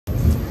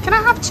Can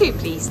I have 2,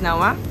 please,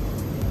 Noah?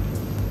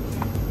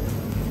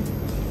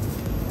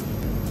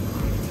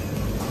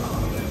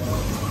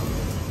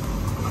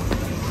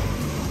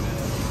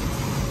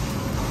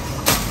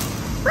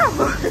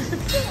 Bravo!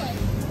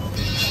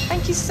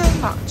 Thank you so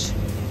much.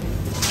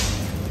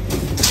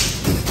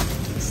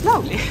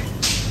 Slowly.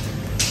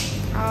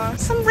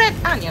 Some red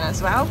onion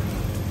as well.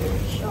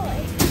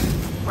 Sure.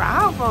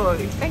 Bravo!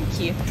 Thank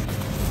you.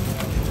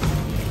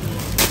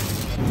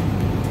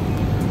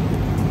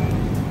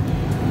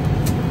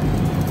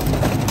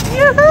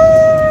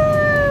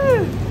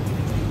 Yoo-hoo!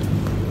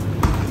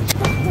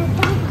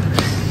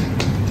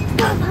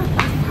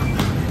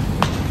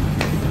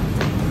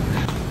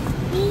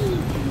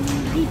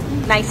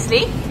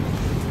 Nicely.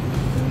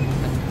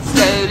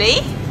 Slowly.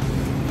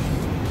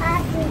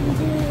 I can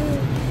do.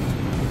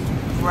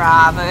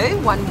 Bravo.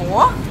 One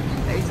more.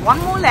 There's one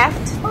more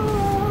left.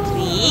 Oh.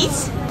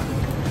 Please.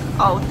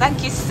 Oh,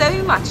 thank you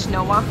so much,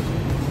 Noah.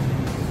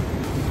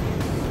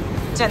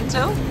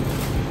 Gentle.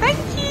 Thank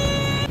you.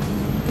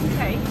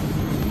 Okay.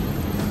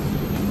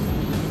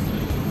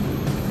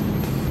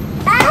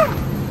 Ah.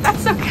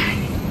 That's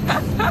okay.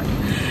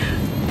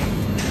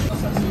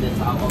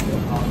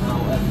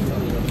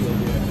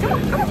 Come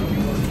on, come on.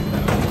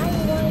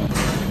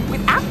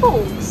 With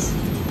apples.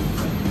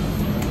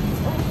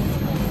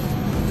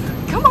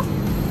 Come on.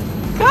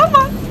 Come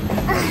on.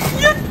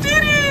 You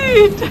did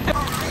it.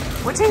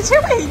 What are you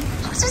doing?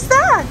 What is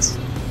that?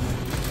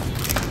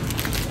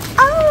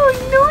 Oh,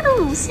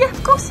 noodles. Yeah,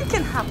 of course you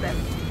can have them.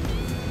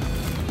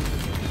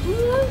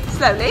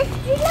 Slowly.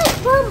 You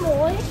like one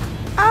more?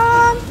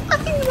 I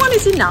think one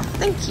is enough.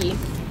 Thank you.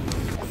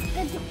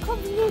 Let's go to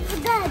coffee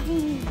with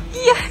Daddy.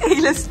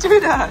 Yay, let's do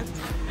that.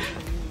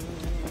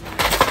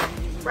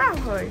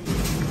 Bravo.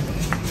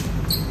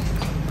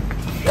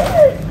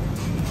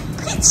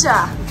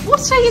 Pizza,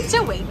 what are you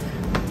doing?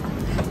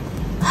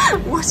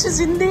 What is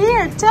in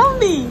there? Tell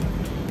me.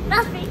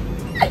 Nothing.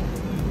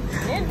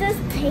 It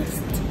just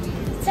tastes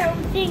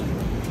something.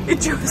 You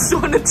just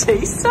want to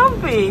taste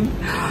something.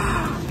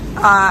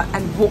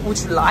 And what would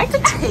you like to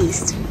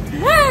taste?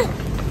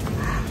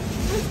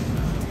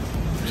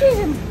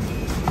 Chicken.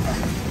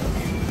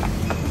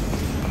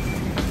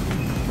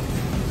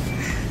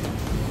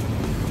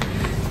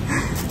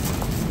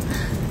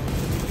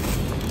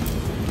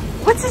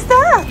 What is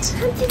that?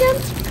 Humpty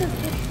Dumpty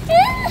cookie.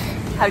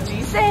 How do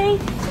you say?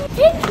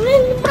 Thanks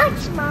very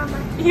much, Mama.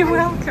 You're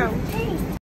welcome. Thanks.